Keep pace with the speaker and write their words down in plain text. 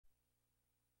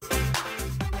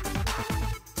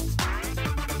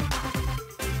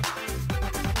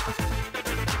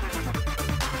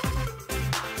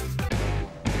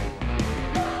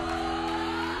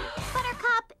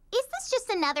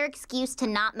another excuse to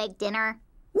not make dinner?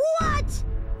 What?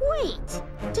 Wait,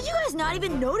 did you guys not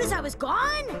even notice I was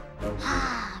gone?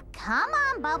 Come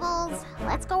on, Bubbles.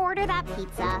 Let's go order that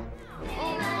pizza.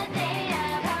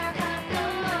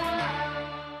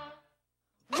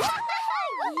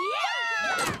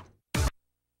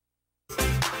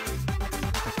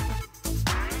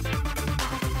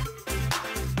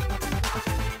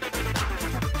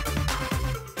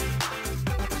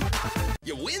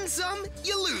 You win some,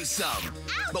 you lose some.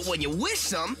 Ouch. But when you wish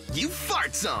some, you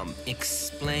fart some.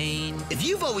 Explain. If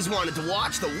you've always wanted to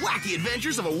watch the wacky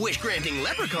adventures of a wish-granting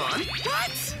leprechaun...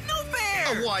 What? No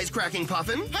fair! A wisecracking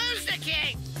puffin... Who's the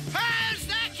king? Who's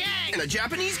the king? And a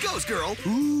Japanese ghost girl...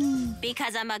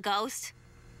 Because I'm a ghost?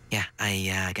 Yeah,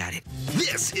 I got it.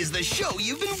 This is the show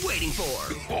you've been waiting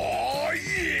for. Oh,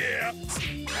 yeah!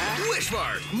 Wish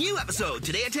Fart. New episode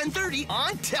today at 10:30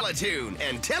 on Teletoon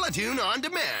and Teletoon On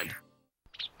Demand.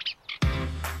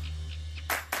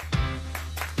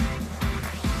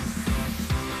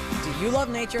 Do you love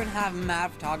nature and have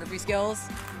mad photography skills?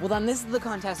 Well, then this is the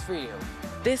contest for you.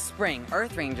 This spring,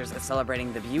 Earth Rangers is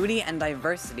celebrating the beauty and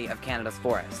diversity of Canada's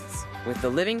forests with the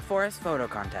Living Forest Photo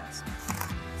Contest.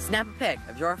 Snap a pic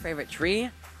of your favorite tree,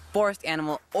 forest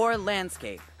animal, or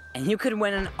landscape, and you could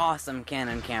win an awesome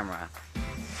Canon camera.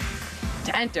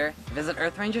 To enter, visit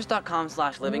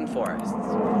earthrangers.com/livingforests.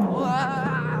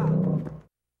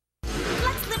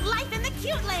 Let's live life in the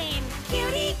cute lane!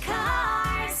 Cutie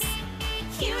cars!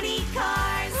 Cutie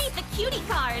cars! Meet the cutie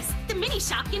cars! The Mini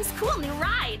Shopkins' cool new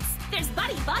rides! There's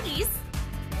buddy buggies,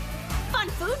 fun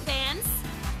food vans,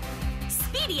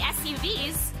 speedy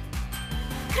SUVs,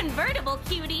 convertible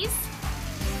cuties,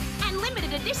 and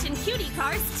limited edition cutie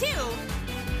cars too.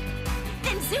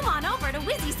 Then zoom on over to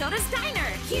Wizzy Soda's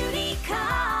Diner. Cutie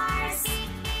cars!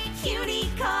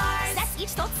 Cutie cars! That's each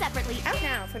sold separately. Out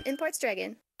now from Imports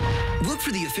Dragon. Look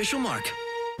for the official mark.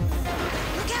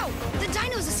 Look out! The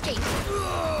dinos escaped!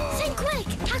 Say quick!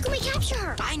 How can we capture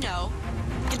her? I know.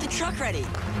 Get the truck ready.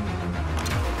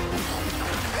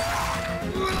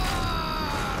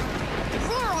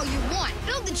 Roar all you want!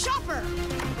 Build the chopper!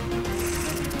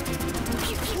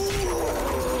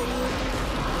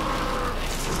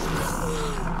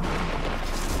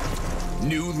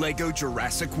 New LEGO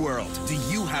Jurassic World. Do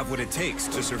you have what it takes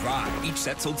to survive? Each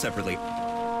set sold separately.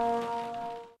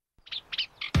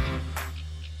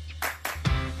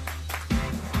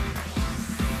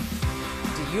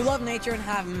 Do you love nature and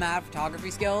have mad photography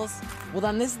skills? Well,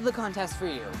 then this is the contest for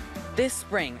you. This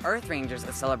spring, Earth Rangers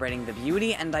is celebrating the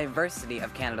beauty and diversity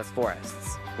of Canada's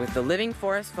forests with the Living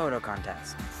Forest Photo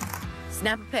Contest.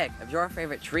 Snap a pic of your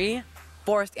favorite tree,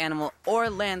 forest animal, or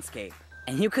landscape,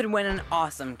 and you could win an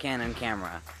awesome Canon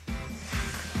camera.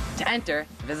 To enter,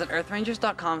 visit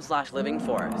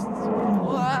earthrangers.com/livingforests.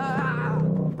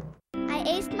 I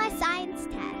aced my science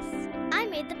test. I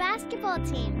made the basketball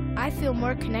team. I feel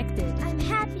more connected. I'm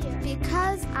happier.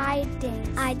 Because I dance.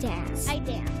 I dance. I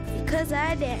dance. Because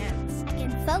I dance. I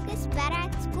can focus better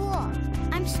at school.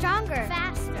 I'm stronger.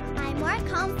 Faster. I'm more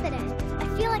confident. I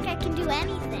feel like I can do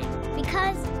anything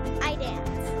because I dance.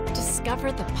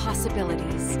 Discover the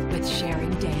possibilities with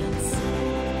sharing dance.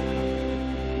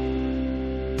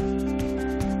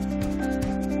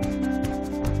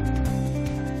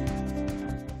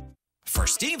 For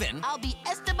Steven, I'll be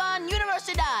Esteban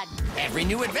Universidad. every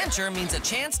new adventure means a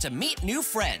chance to meet new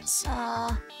friends.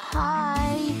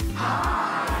 Hi.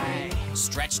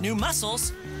 Stretch new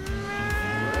muscles.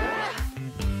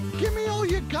 Give me all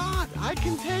you got. I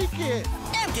can take it.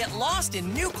 And get lost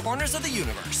in new corners of the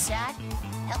universe. Dad,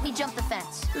 help me jump the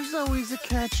fence. There's always a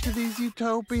catch to these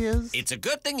utopias. It's a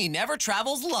good thing he never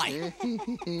travels light.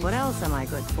 What else am I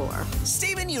good for?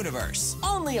 Steven Universe,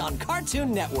 only on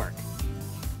Cartoon Network.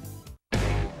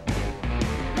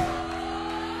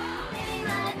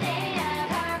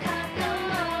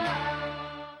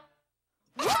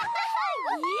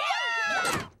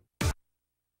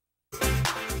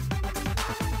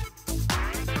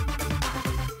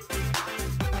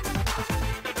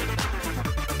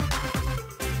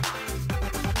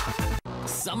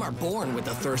 Some are born with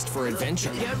a thirst for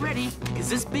adventure. Get ready, because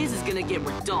this biz is gonna get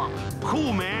redonk.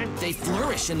 Cool, man. They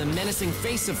flourish in the menacing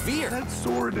face of fear. That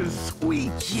sword is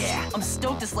sweet. Yeah, I'm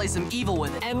stoked to slay some evil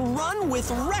with it. And run with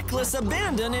reckless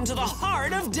abandon into the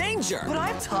heart of danger. But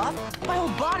I'm tough. My whole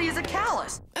body is a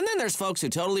callus. And then there's folks who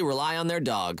totally rely on their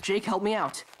dog. Jake, help me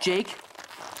out. Jake?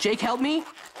 Jake, help me?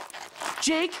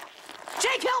 Jake?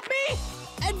 Jake, help me!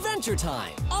 Adventure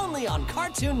Time, only on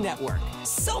Cartoon Network.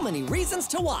 So many reasons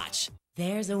to watch.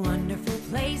 There's a wonderful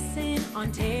place in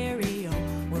Ontario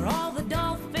where all the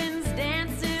dolphins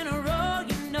dance in a row,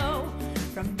 you know.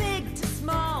 From big to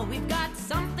small, we've got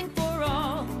something for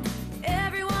all.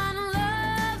 Every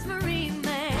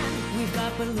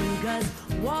belugas,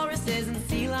 walruses and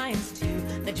sea lions too.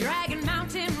 The Dragon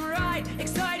Mountain ride,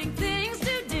 exciting things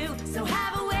to do. So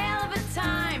have a whale of a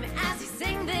time as you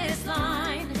sing this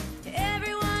line.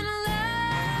 Everyone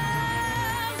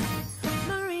loves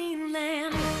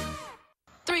Marineland.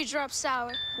 3 drops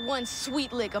sour, 1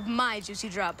 sweet lick of my Juicy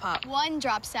Drop Pop. 1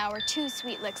 drop sour, 2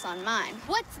 sweet licks on mine.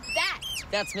 What's that?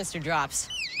 That's Mr. Drops.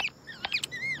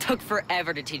 Took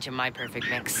forever to teach him my perfect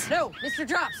mix. No, Mr.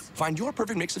 Drops. Find your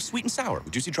perfect mix of sweet and sour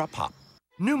with Juicy Drop Pop.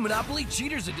 New Monopoly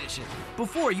Cheaters Edition.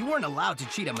 Before, you weren't allowed to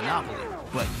cheat at Monopoly,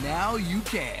 but now you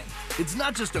can. It's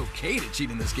not just okay to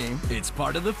cheat in this game, it's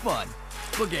part of the fun.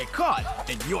 But get caught,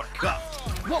 and you're cuffed.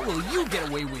 What will you get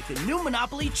away with in New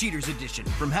Monopoly Cheaters Edition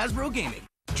from Hasbro Gaming?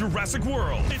 Jurassic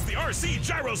World. It's the RC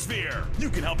Gyrosphere. You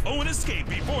can help Owen escape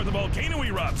before the volcano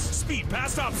erupts, speed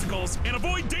past obstacles, and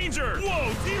avoid danger.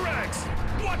 Whoa, T-Rex!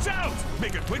 Watch out!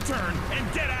 Make a quick turn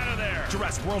and get out of there.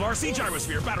 Jurassic World RC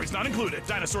Gyrosphere. Batteries not included.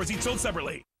 Dinosaurs each sold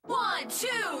separately. 1,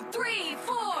 2, 3,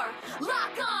 4.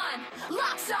 Lock on,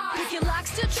 locks on. Pick your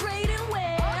locks to trade and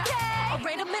wear. Okay. I'll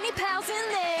rate up many pals in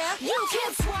there. You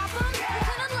can swap them, you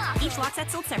can unlock. Each lock set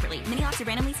sold separately. Mini locks are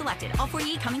randomly selected. All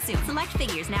 48 coming soon. Select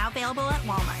figures now available at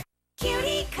Walmart.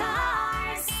 Cutie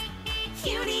cars.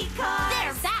 Cutie cars.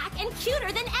 They're back and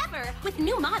cuter than ever with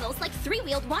new models like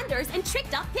 3-wheeled wonders and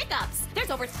tricked-up pickups. There's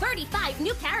over 35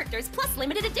 new characters plus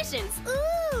limited editions.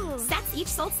 Ooh! Sets each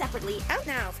sold separately. Out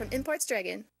now from Imports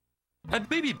Dragon. At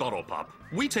Baby Bottle Pop,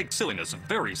 we take silliness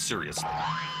very seriously.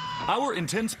 Our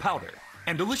intense powder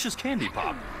and delicious candy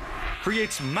pop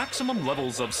creates maximum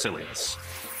levels of silliness.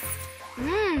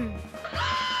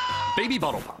 Baby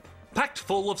Bottle Pop, packed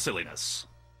full of silliness.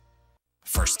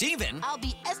 For Steven, I'll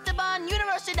be Esteban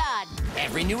Universidad.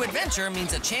 every new adventure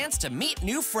means a chance to meet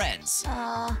new friends.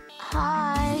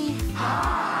 Hi.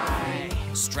 Hi.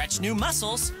 Stretch new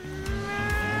muscles.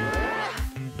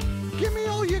 Give me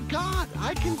all you got.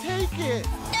 I can take it.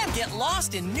 And get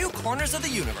lost in new corners of the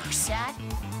universe. Dad,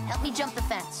 help me jump the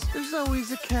fence. There's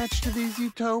always a catch to these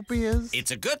utopias.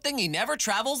 It's a good thing he never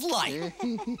travels light.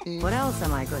 What else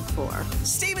am I good for?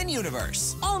 Steven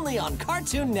Universe, only on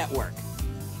Cartoon Network.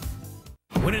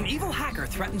 When an evil hacker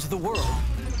threatens the world,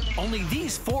 only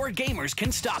these 4 gamers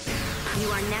can stop him. You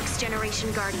are next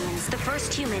generation Guardians, the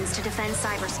first humans to defend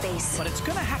cyberspace. But it's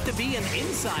gonna have to be an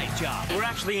inside job. We're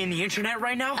actually in the internet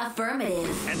right now?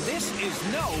 Affirmative. And this is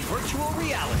no virtual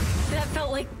reality. That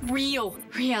felt like real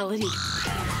reality.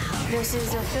 This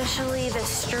is officially the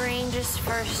strangest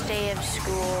first day of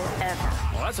school ever.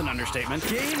 Well, that's an understatement.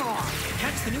 Game on!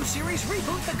 Catch the new series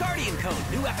Reboot the Guardian Code.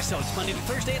 New episodes Monday to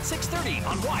Thursday at 6:30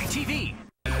 on YTV.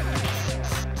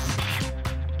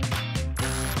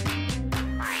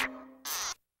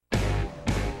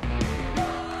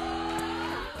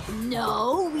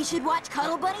 No, we should watch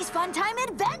Cuddle Bunny's Fun Time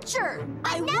Adventure.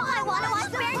 I want to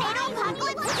watch Bearnado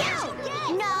Apocalypse too.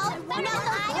 No, I don't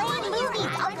want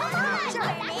movies. Oh, come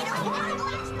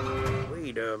on.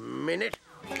 Wait a minute.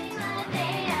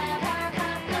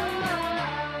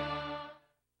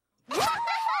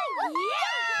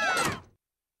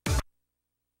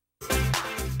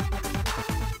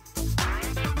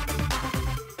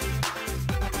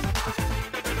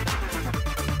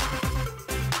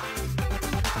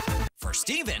 For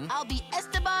Steven, I'll be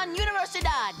Esteban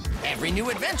Universidad. every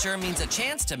new adventure means a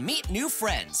chance to meet new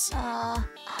friends.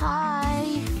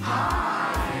 Hi.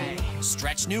 Hi.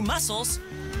 Stretch new muscles.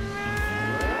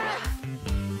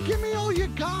 Give me all you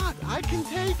got. I can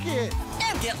take it.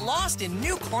 And get lost in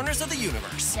new corners of the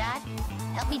universe. Dad,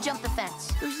 help me jump the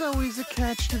fence. There's always a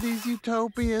catch to these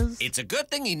utopias. It's a good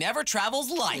thing he never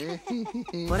travels light.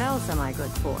 What else am I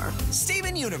good for?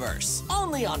 Steven Universe,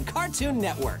 only on Cartoon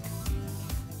Network.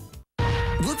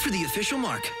 Look for the official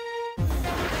mark.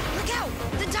 Look out!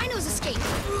 The dinos escaped!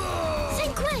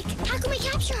 Say quick! How can we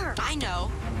capture her? I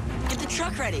know. Get the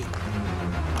truck ready.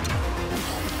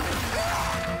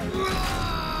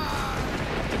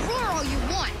 Roar all you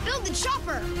want! Build the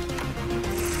chopper!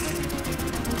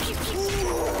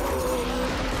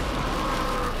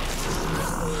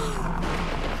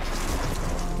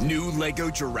 New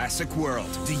LEGO Jurassic World.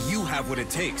 Do you have what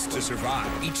it takes to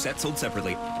survive? Each set sold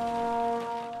separately.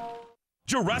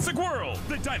 Jurassic World!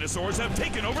 The dinosaurs have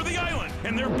taken over the island,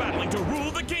 and they're battling to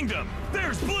rule the kingdom.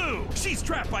 There's Blue! She's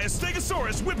trapped by a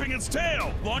Stegosaurus whipping its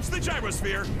tail. Launch the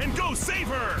gyrosphere and go save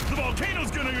her! The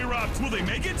volcano's gonna erupt! Will they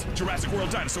make it? Jurassic World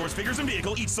dinosaurs, figures, and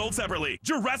vehicle each sold separately.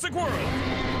 Jurassic World!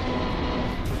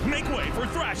 Make way for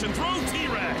Thrash and Throw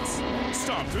T-Rex!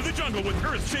 Stomp through the jungle with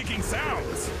earth-shaking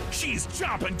sounds! She's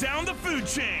chomping down the food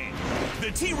chain!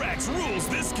 The T-Rex rules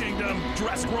this kingdom!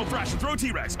 Jurassic World Thrash and Throw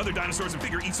T-Rex, other dinosaurs and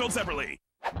figure each sold separately.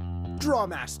 Draw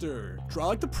Master. Draw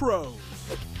like the pros.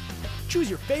 Choose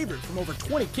your favorite from over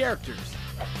 20 characters.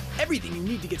 Everything you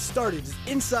need to get started is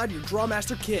inside your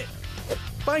Drawmaster kit.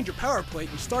 Find your power plate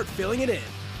and start filling it in.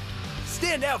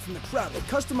 Stand out from the crowd with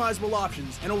customizable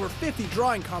options and over 50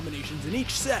 drawing combinations in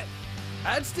each set.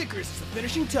 Add stickers as the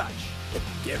finishing touch.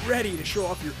 Get ready to show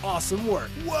off your awesome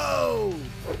work. Whoa!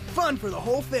 Fun for the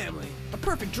whole family. A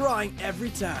perfect drawing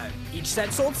every time. Each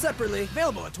set sold separately.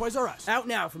 Available at Toys R Us. Out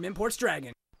now from Imports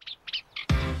Dragon.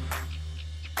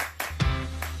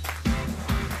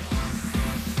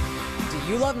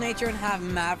 Do you love nature and have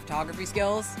mad photography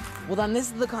skills? Well then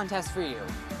this is the contest for you.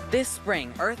 This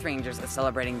spring, Earth Rangers is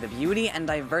celebrating the beauty and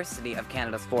diversity of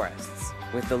Canada's forests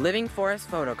with the Living Forest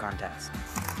Photo Contest.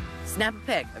 Snap a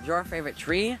pic of your favorite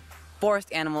tree,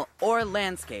 forest animal, or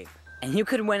landscape, and you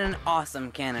could win an awesome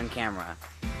Canon camera.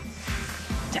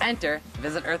 To enter,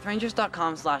 visit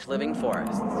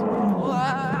earthrangers.com/livingforests.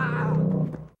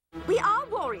 We are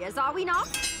warriors, are we not?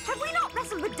 Have we not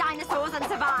wrestled with dinosaurs and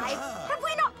survived? Have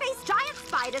we not faced giant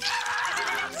spiders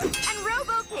and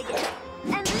robo-piggies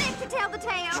and lived to tell the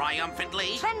tale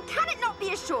triumphantly? Then can it not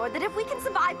be assured that if we can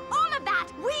survive all of that,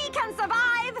 we can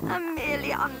survive a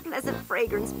merely unpleasant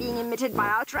fragrance being emitted by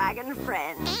our dragon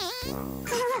friends?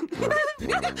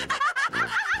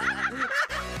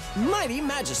 Mighty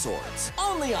Magiswords,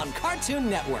 only on Cartoon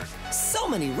Network. So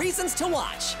many reasons to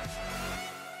watch.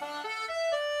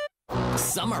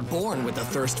 Some are born with a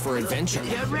thirst for adventure.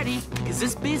 Get ready, because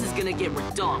this biz is gonna get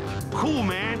redone. Cool,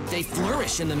 man. They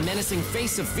flourish in the menacing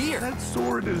face of fear. That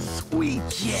sword is sweet.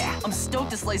 Yeah, I'm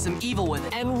stoked to slay some evil with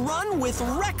it. And run with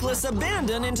reckless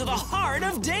abandon into the heart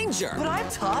of danger. But I'm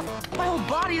tough. My whole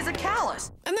body is a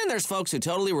callus. And then there's folks who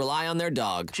totally rely on their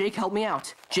dog. Jake, help me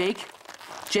out. Jake?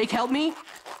 Jake, help me?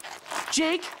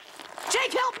 Jake?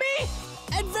 Jake, help me!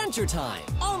 Adventure Time,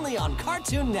 only on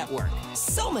Cartoon Network.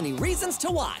 So many reasons to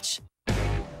watch.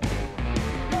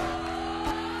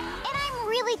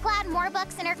 Really glad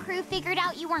Morbucks and her crew figured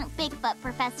out you weren't Bigfoot,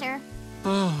 Professor.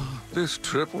 This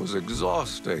trip was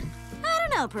exhausting. I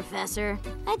don't know, Professor.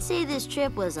 I'd say this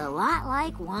trip was a lot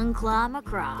like One Claw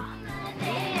McCraw.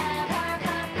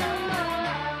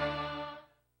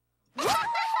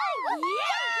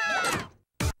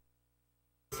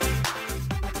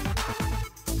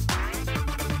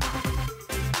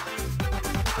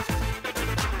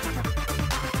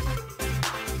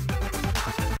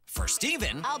 For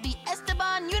Steven, I'll be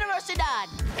Esteban Universidad.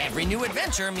 Every new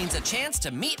adventure means a chance to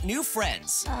meet new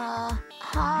friends.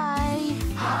 Hi.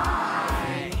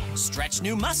 Hi. Stretch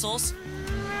new muscles.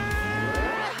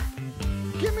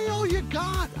 Give me all you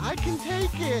got. I can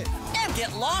take it. And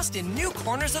get lost in new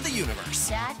corners of the universe.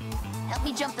 Dad, help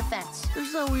me jump the fence.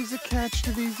 There's always a catch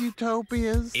to these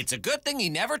utopias. It's a good thing he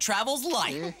never travels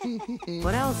light.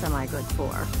 What else am I good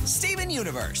for? Steven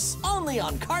Universe, only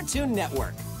on Cartoon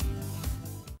Network.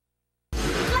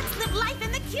 Let's live life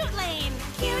in the cute lane.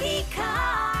 Cutie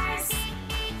cars.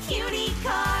 Cutie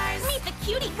cars. Meet the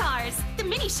cutie cars. The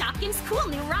Mini Shopkins' cool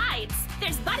new rides.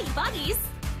 There's buddy buggies.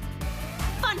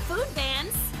 Fun food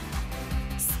vans.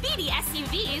 Speedy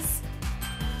SUVs.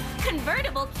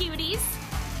 Convertible cuties.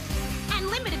 And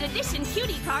limited edition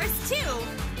cutie cars, too.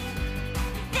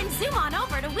 Then zoom on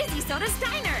over to Wizzy Soda's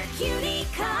Diner. Cutie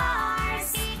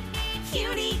cars.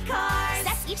 Cutie cars.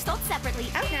 Sets each sold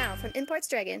separately. Out now from Imports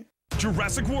Dragon.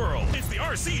 Jurassic World. It's the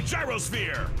RC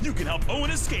Gyrosphere. You can help Owen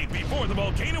escape before the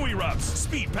volcano erupts,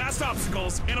 speed past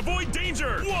obstacles, and avoid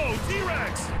danger. Whoa,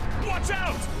 T-Rex! Watch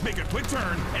out! Make a quick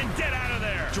turn and get out of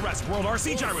there. Jurassic World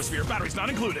RC Gyrosphere. Batteries not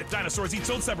included. Dinosaurs each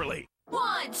sold separately.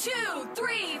 1, 2,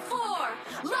 3, 4.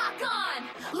 Lock on.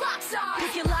 Lockstar.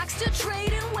 Pick your locks to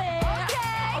trade and wear.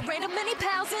 Okay. A random mini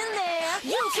pals in there.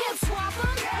 You can swap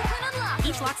them. You can unlock them.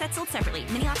 Each lock set sold separately.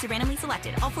 Mini locks are randomly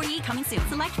selected. All 48 coming soon.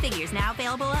 Select figures now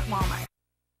available at Walmart.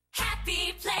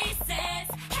 Happy places.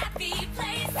 Happy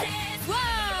places.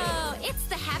 Whoa! It's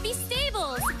the Happy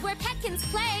Stables, where Petkins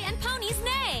play and ponies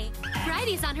neigh.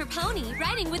 Bridie's on her pony,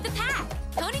 riding with the pack.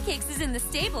 Pony Cakes is in the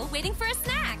stable, waiting for a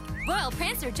snack. Royal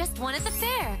Prancer just won at the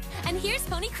fair. And here's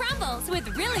Pony Crumbles with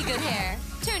really good hair.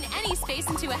 Turn any space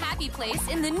into a happy place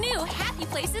in the new Happy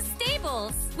Places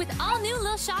Stables. With all new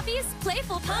Lil Shoppies,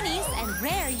 playful ponies, and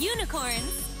rare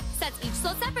unicorns. Sets each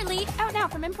sold separately. Out now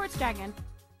from Imports Dragon.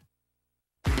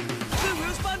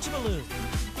 Guru's Bunch-A-Balloon.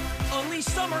 Unleash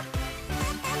summer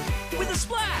with a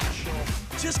splash.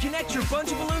 Just connect your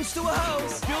bunch of balloons to a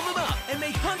hose, fill them up, and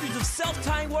make hundreds of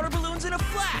self-tying water balloons in a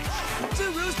flash.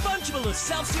 Guru's Bunch-A-Balloon,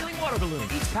 self-sealing water balloon.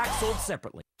 Each pack sold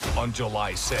separately. On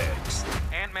July 6th,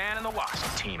 Ant-Man and the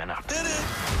Wasp teaming up.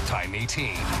 Tiny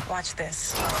Team. Watch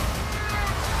this.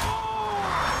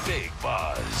 Big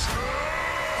Buzz.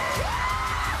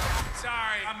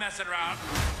 Sorry, I'm messing around.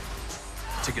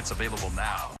 Tickets available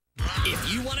now.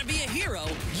 If you want to be a hero,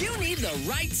 you need the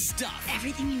right stuff.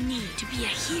 Everything you need to be a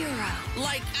hero.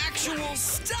 Like actual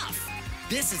stuff.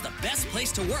 This is the best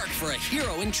place to work for a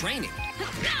hero in training.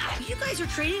 You guys are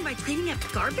training by cleaning up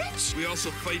garbage? We also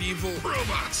fight evil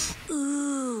robots.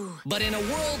 Ooh. But in a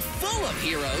world full of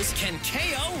heroes, can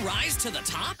KO rise to the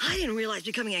top? I didn't realize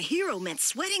becoming a hero meant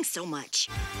sweating so much.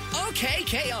 Okay,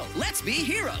 KO, let's be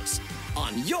heroes.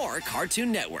 On your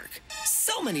Cartoon Network.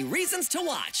 So many reasons to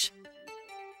watch.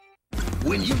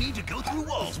 When you need to go through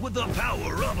walls with the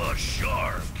power of a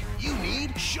shark, you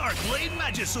need Shark Blade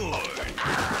Magisword.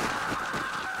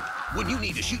 When you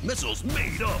need to shoot missiles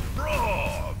made of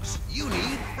frogs, you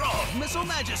need Frog Missile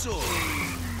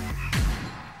Magisword.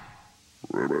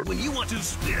 When you want to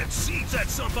spit seeds at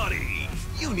somebody,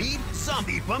 you need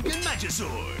Zombie Pumpkin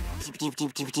Magisword.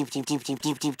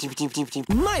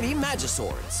 Mighty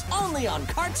Magiswords, only on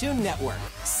Cartoon Network.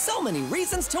 So many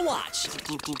reasons to watch.